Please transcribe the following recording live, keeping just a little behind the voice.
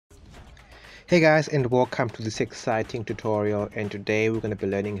Hey guys, and welcome to this exciting tutorial. And today we're going to be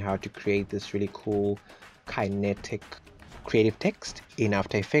learning how to create this really cool kinetic creative text in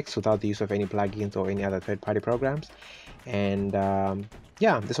After Effects without the use of any plugins or any other third-party programs. And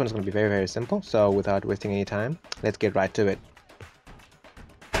yeah, this one is going to be very simple. So without wasting any time, let's get right to it.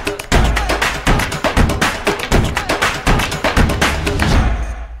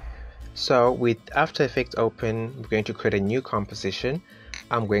 So with After Effects open, we're going to create a new composition.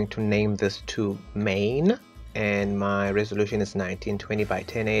 I'm going to name this to main, and my resolution is 1920 by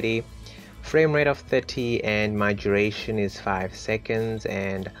 1080, frame rate of 30, and my duration is 5 seconds,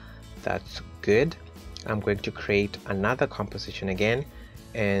 and that's good. I'm going to create another composition again,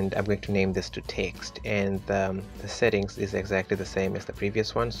 and I'm going to name this to text, and the settings is exactly the same as the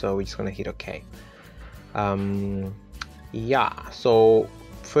previous one, so we're just going to hit OK. Yeah, so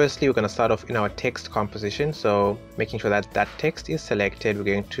firstly we're going to start off in our text composition, so making sure that that text is selected. We're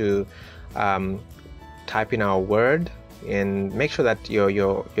going to type in our word and make sure that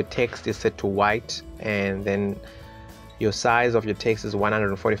your text is set to white, and then your size of your text is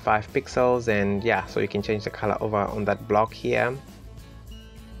 145 pixels, and yeah, so you can change the color over on that block here.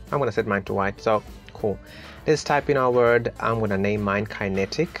 I'm going to set mine to white, so cool. Let's type in our word. I'm going to name mine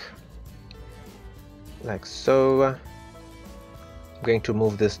Kinetic, like so. I'm going to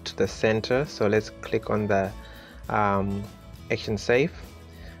move this to the center, so let's click on the action save,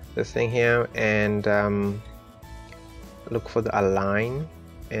 this thing here, and look for the align,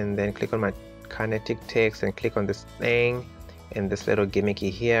 and then click on my kinetic text and click on this thing and this little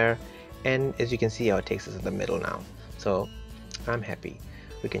gimmicky here, and as you can see our text is in the middle now, so I'm happy.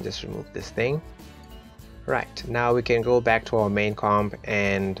 We can just remove this thing. Right, now we can go back to our main comp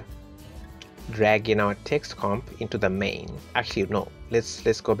and drag in our text comp into the main. Actually no,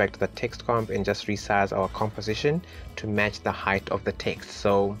 let's go back to the text comp and just resize our composition to match the height of the text.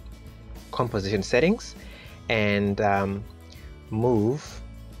 So composition settings, and move,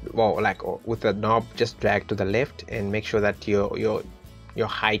 well, like with the knob, just drag to the left and make sure that your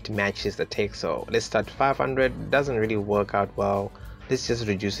height matches the text. So let's start 500. Doesn't really work out well. Let's just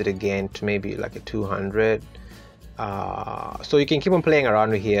reduce it again to maybe like a 200. So you can keep on playing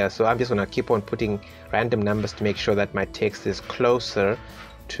around with here, so I'm just gonna keep on putting random numbers to make sure that my text is closer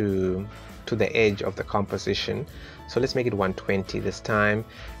to the edge of the composition. So let's make it 120 this time,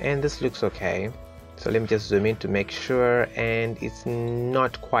 and this looks okay. So let me just zoom in to make sure, and it's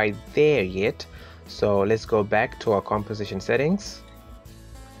not quite there yet, so let's go back to our composition settings.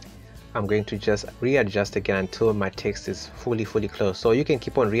 I'm going to just readjust again until my text is fully closed. So you can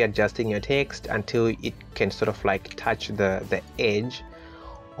keep on readjusting your text until it can sort of like touch the edge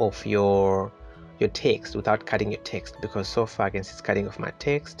of your text without cutting your text, because so far I can see it's cutting off my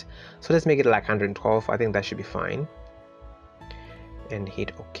text. So let's make it like 112. I think that should be fine, and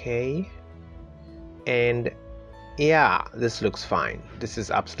hit OK. And yeah, this looks fine. This is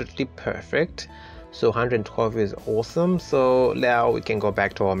absolutely perfect. So 112 is awesome. So now we can go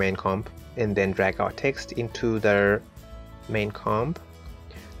back to our main comp and then drag our text into the main comp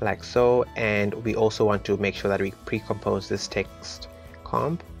like so. And we also want to make sure that we pre-compose this text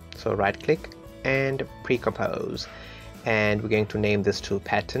comp. So right click and pre-compose, and we're going to name this to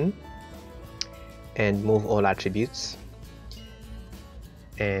pattern and move all attributes,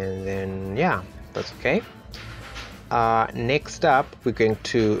 and then yeah, that's okay. Next up, we're going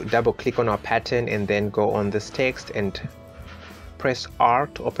to double click on our pattern and then go on this text and press R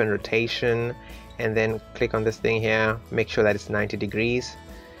to open rotation, and then click on this thing here, make sure that it's 90 degrees,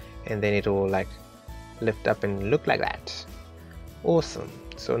 and then it will like lift up and look like that. Awesome.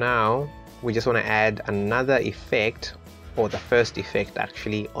 So now we just want to add another effect, or the first effect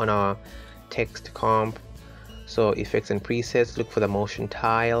actually, on our text comp. So effects and presets, look for the motion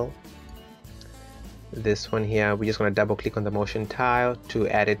tile. This one here, we're just going to double click on the motion tile to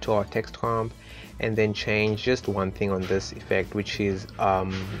add it to our text comp, and then change just one thing on this effect, which is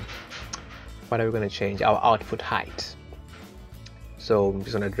what are we going to change? Our output height. So I'm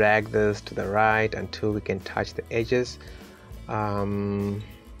just going to drag this to the right until we can touch the edges.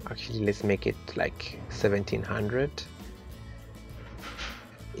 Actually, let's make it like 1700.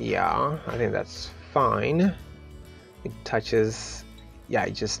 Yeah, I think that's fine. It touches, yeah,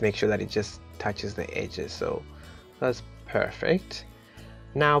 just make sure that it just touches the edges, so that's perfect.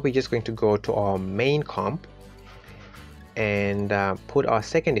 Now we're just going to go to our main comp and put our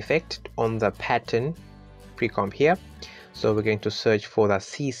second effect on the pattern pre-comp here. So we're going to search for the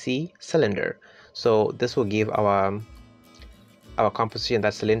CC cylinder. So this will give our composition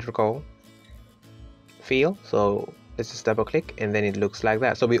that cylindrical feel. So let's just double click, and then it looks like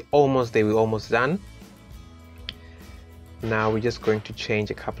that. So we're almost there, we're almost done. now we're just going to change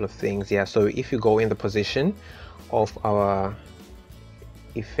a couple of things. Yeah, so if you go in the position of our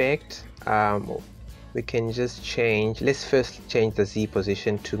effect, we can just change, let's first change the Z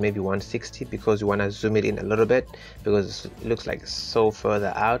position to maybe 160 because we want to zoom it in a little bit because it looks like it's so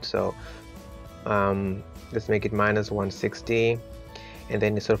further out. So let's make it minus 160, and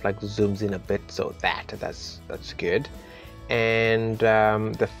then it sort of like zooms in a bit, so that's good. And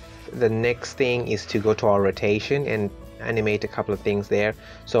the next thing is to go to our rotation and animate a couple of things there.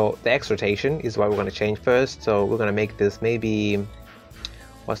 So the X rotation is what we're going to change first. So we're going to make this maybe,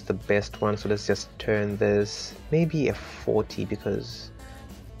 what's the best one? So let's just turn this maybe a 40 because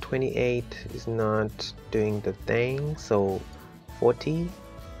 28 is not doing the thing. So 40,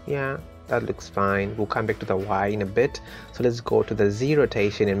 yeah, that looks fine. We'll come back to the Y in a bit. So let's go to the Z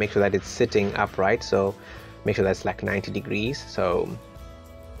rotation and make sure that it's sitting upright. So make sure that's like 90 degrees. So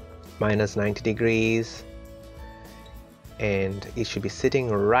minus 90 degrees, and it should be sitting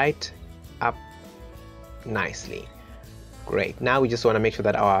right up nicely. Great. Now we just want to make sure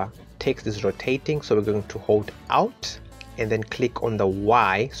that our text is rotating, so we're going to hold out and then click on the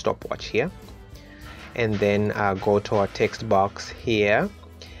Y stopwatch here, and then go to our text box here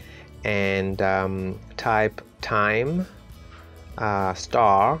and type time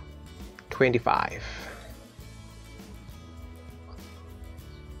star 25.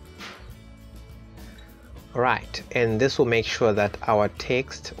 Alright, and this will make sure that our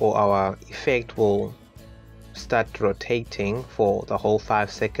text or our effect will start rotating for the whole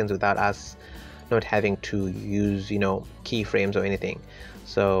 5 seconds without us not having to use, you know, keyframes or anything.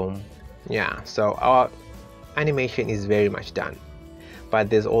 So yeah, so our animation is very much done, but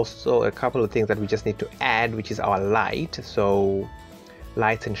there's also a couple of things that we just need to add, which is our light. So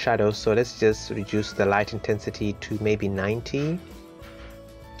lights and shadows. So let's just reduce the light intensity to maybe 90,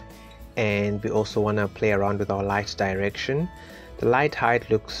 and we also want to play around with our light direction. The light height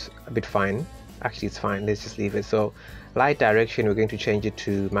looks a bit fine. Actually, it's fine. Let's just leave it. So light direction, we're going to change it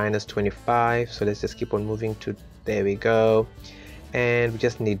to minus 25. So let's just keep on moving to, there we go. And we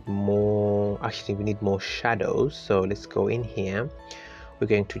just need more, actually we need more shadows. So let's go in here. We're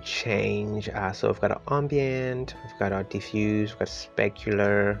going to change, so we've got our ambient, we've got our diffuse, we've got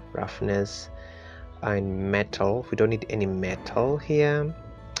specular, roughness, and metal. We don't need any metal here.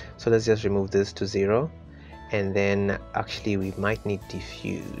 So let's just remove this to 0, and then actually we might need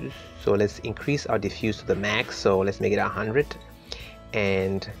diffuse. So let's increase our diffuse to the max. So let's make it 100,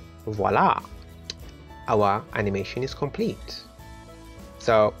 and voila, our animation is complete.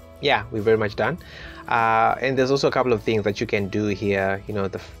 So yeah, we're very much done. And there's also a couple of things that you can do here. You know,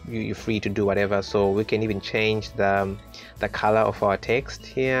 you're free to do whatever. So we can even change the color of our text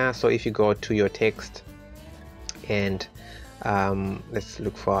here. So if you go to your text and let's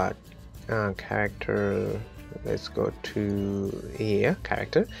look for character, let's go to here,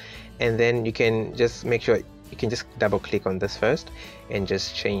 character, and then you can just make sure you can just double click on this first and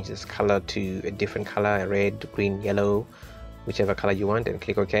just change this color to a different color, a red, green, yellow, whichever color you want, and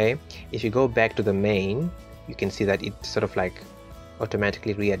click OK. If you go back to the main, you can see that it sort of like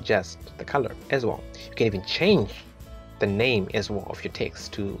automatically readjusts the color as well. You can even change the name as well of your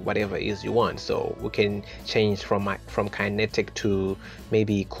text to whatever it is you want. So we can change from Kinetic to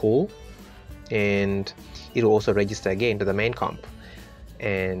maybe cool, and it will also register again to the main comp,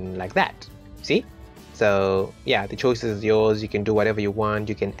 and like that. See? So yeah, the choice is yours. You can do whatever you want.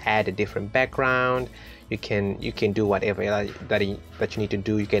 You can add a different background. You can do whatever that you need to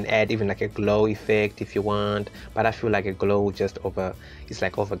do. You can add even like a glow effect if you want, but I feel like a glow just it's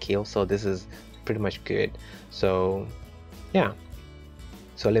like overkill. So this is pretty much good. So yeah,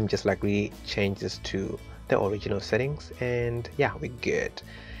 so let me just like change this to the original settings, and yeah, we're good.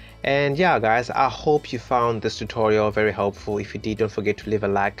 And yeah guys, I hope you found this tutorial very helpful. If you did, don't forget to leave a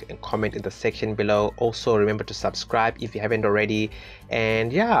like and comment in the section below. Also remember to subscribe if you haven't already.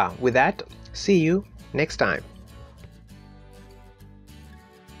 And yeah, with that, see you next time.